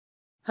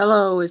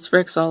Hello, it's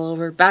Ricks all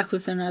over, back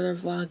with another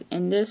vlog,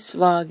 and this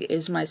vlog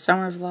is my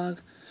summer vlog,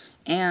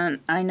 and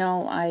I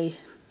know I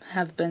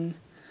have been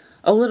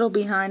a little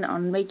behind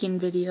on making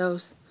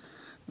videos,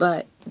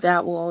 but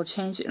that will all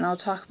change, and I'll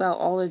talk about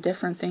all the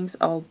different things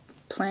I'm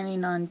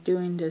planning on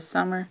doing this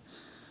summer.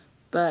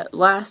 But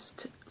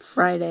last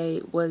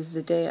Friday was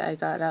the day I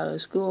got out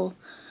of school,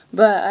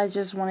 but I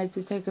just wanted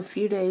to take a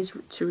few days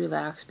to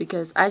relax,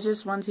 because I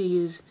just want to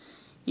use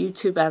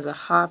YouTube as a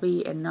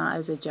hobby and not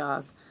as a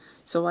job.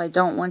 So I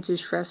don't want to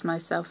stress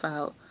myself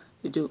out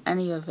to do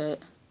any of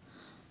it.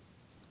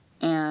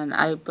 And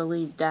I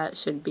believe that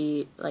should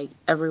be like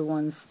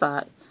everyone's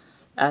thought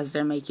as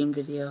they're making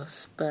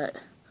videos. But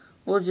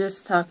we'll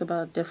just talk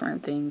about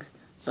different things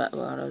about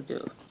what I'll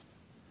do.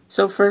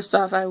 So first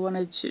off, I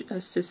wanted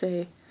just to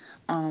say,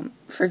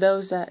 for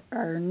those that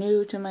are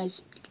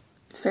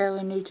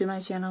fairly new to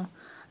my channel,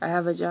 I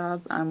have a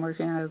job. I'm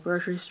working at a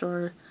grocery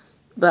store,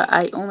 but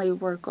I only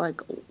work like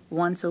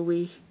once a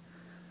week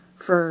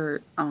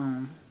for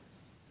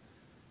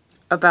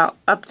about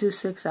up to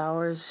 6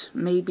 hours.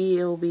 Maybe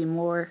it'll be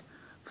more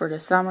for the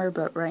summer,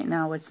 but right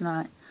now it's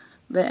not.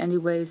 But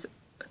anyways,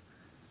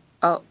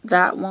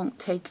 that won't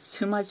take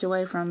too much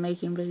away from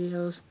making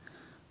videos.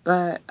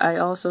 But I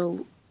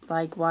also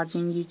like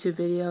watching YouTube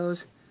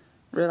videos,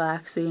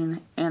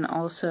 relaxing, and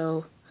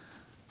also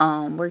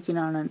working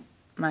on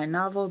my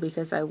novel,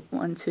 because I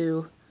want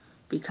to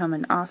become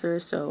an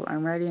author, so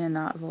I'm writing a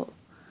novel.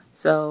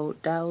 So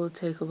that will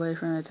take away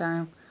from the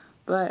time.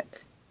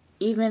 But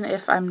even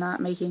if I'm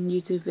not making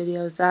YouTube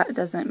videos, that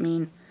doesn't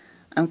mean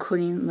I'm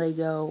quitting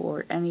Lego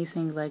or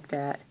anything like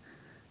that,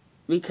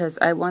 because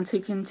I want to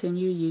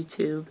continue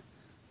YouTube,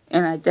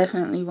 and I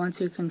definitely want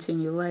to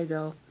continue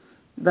Lego,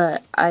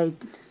 but I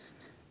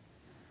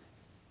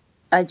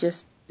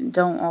just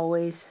don't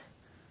always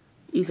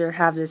either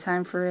have the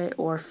time for it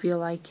or feel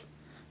like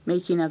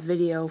making a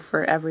video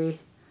for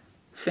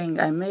everything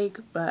I make.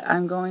 But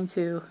I'm going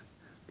to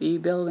be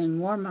building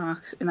more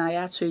MOCs, and I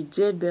actually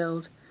did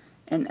build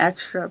an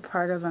extra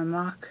part of a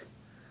MOC,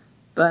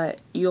 but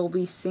you'll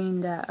be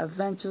seeing that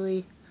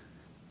eventually.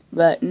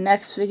 But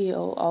next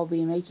video I'll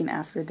be making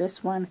after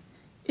this one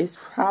is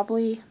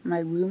probably my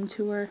room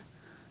tour.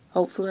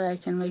 Hopefully I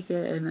can make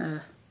it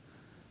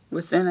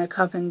within a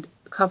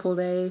couple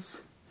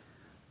days,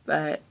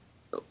 but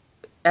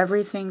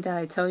everything that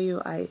I tell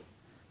you I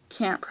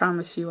can't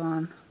promise you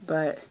on,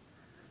 but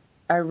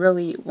I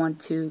really want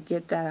to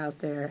get that out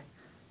there.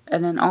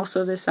 And then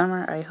also this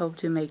summer I hope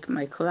to make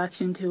my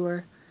collection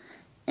tour,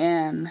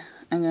 and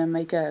I'm going to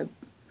make a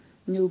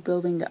new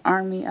Building the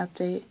Army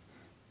update,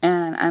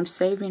 and I'm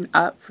saving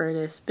up for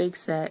this big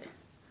set,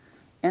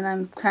 and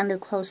I'm kind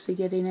of close to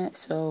getting it,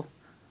 so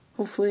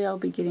hopefully I'll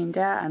be getting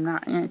that. I'm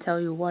not going to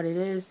tell you what it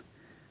is,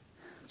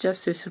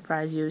 just to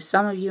surprise you.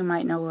 Some of you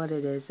might know what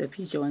it is if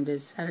you joined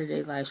this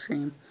Saturday live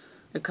stream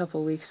a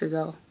couple weeks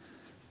ago,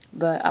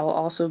 but I'll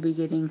also be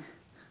getting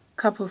a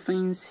couple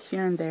things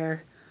here and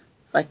there,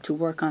 like to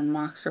work on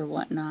MOCs or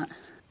whatnot.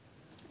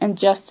 And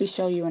just to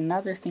show you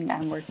another thing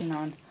I'm working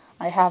on,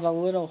 I have a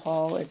little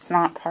haul. This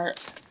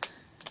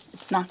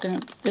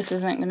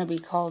isn't gonna be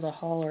called a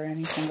haul or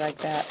anything like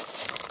that,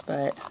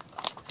 but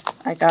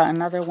I got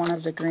another one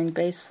of the green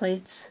base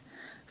plates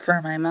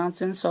for my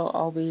mountain, so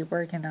I'll be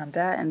working on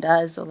that, and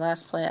that is the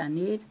last plate I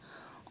need.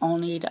 I'll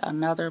need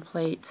another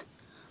plate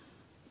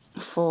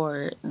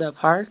for the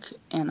park,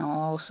 and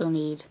I'll also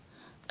need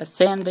a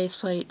sand base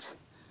plate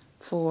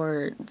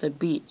for the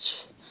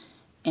beach.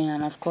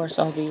 And of course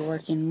I'll be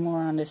working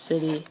more on the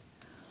city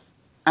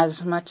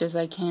as much as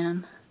I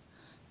can,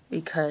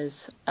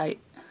 because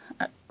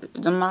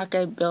the MOC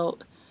I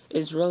built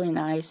is really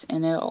nice,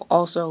 and it'll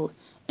also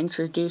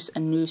introduce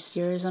a new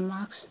series of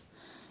MOCs,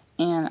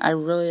 and I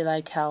really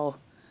like how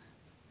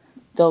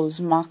those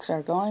MOCs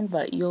are going.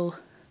 But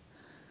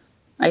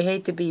I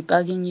hate to be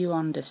bugging you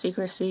on the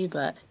secrecy,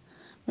 but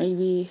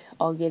maybe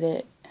I'll get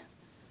it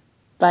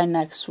by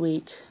next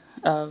week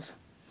of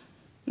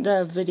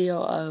the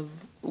video of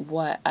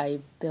what I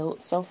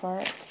built so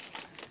far.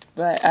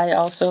 But I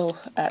also,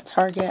 at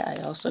Target, I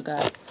also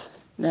got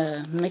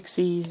the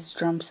Mixies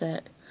drum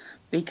set,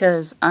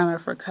 because I'm a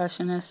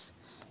percussionist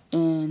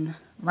in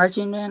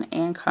marching band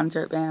and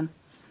concert band,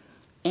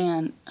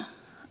 and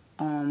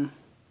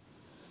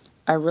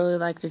I really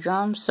like the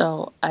drums,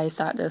 so I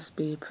thought this would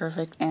be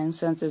perfect. And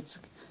since it's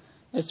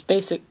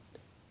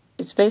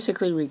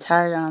basically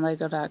retired on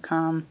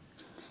Lego.com,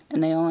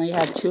 and they only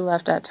had 2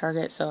 left at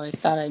Target, so I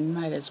thought I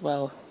might as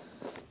well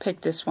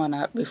pick this one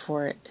up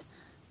before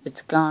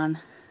it's gone.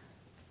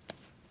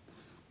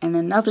 And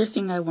another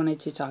thing I wanted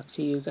to talk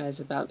to you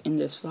guys about in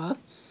this vlog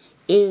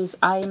is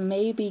I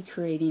may be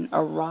creating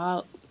a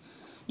raw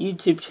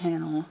YouTube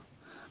channel,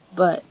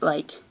 but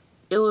like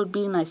it would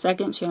be my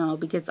second channel,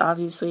 because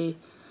obviously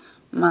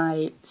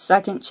my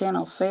second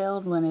channel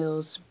failed when it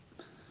was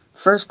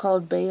first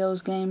called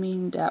Bayo's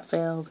Gaming. That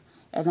failed,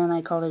 and then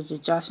I called it the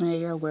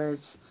Joshinator, where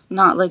it's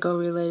not Lego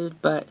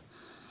related, but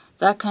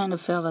that kind of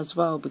failed as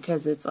well,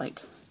 because it's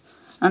like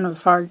kind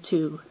of hard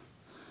to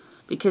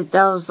because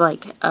that was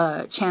like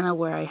a channel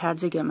where I had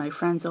to get my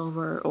friends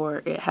over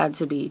or it had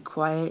to be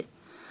quiet.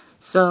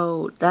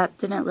 So that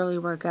didn't really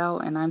work out,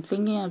 and I'm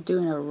thinking of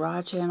doing a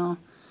Raw channel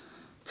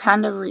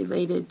kind of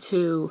related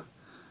to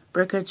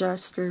Brick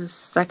Adjuster's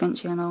second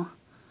channel.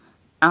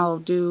 I'll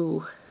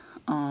do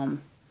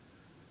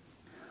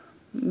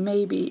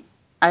maybe,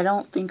 I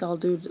don't think I'll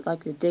do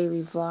like the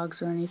daily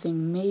vlogs or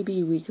anything,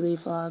 maybe weekly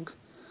vlogs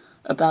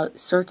about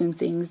certain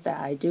things that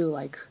I do,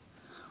 like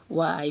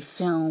what I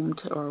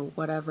filmed or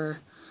whatever.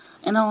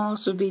 And I'll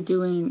also be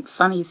doing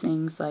funny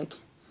things, like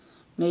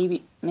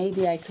maybe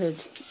I could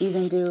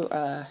even do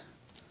a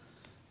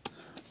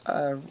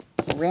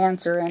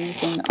rant or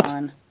anything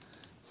on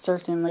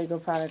certain Lego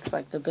products,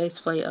 like the base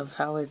plate of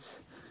how it's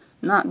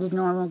not the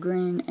normal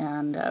green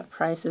and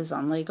prices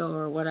on Lego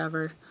or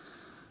whatever.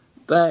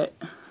 But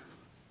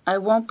I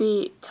won't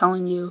be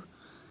telling you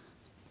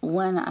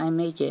when I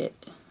make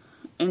it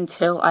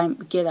until I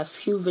get a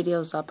few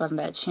videos up on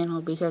that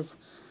channel, because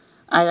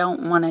I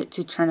don't want it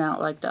to turn out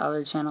like the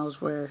other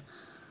channels where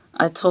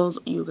I told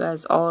you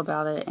guys all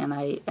about it and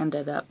I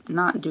ended up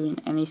not doing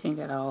anything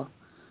at all.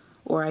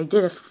 Or I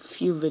did a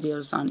few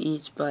videos on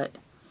each, but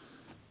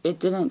it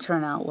didn't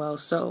turn out well,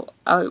 so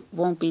I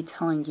won't be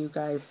telling you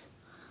guys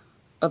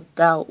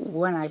about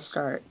when I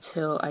start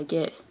till I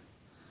get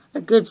a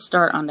good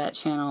start on that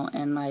channel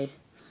and my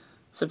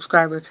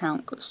subscriber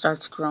count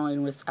starts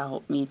growing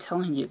without me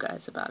telling you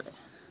guys about it.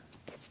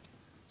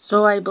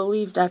 So I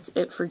believe that's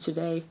it for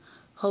today.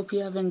 Hope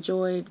you have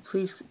enjoyed.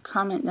 Please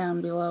comment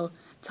down below.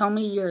 Tell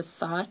me your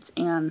thoughts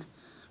and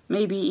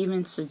maybe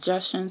even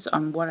suggestions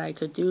on what I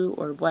could do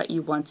or what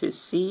you want to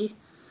see.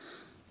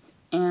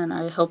 And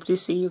I hope to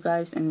see you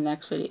guys in the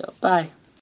next video. Bye.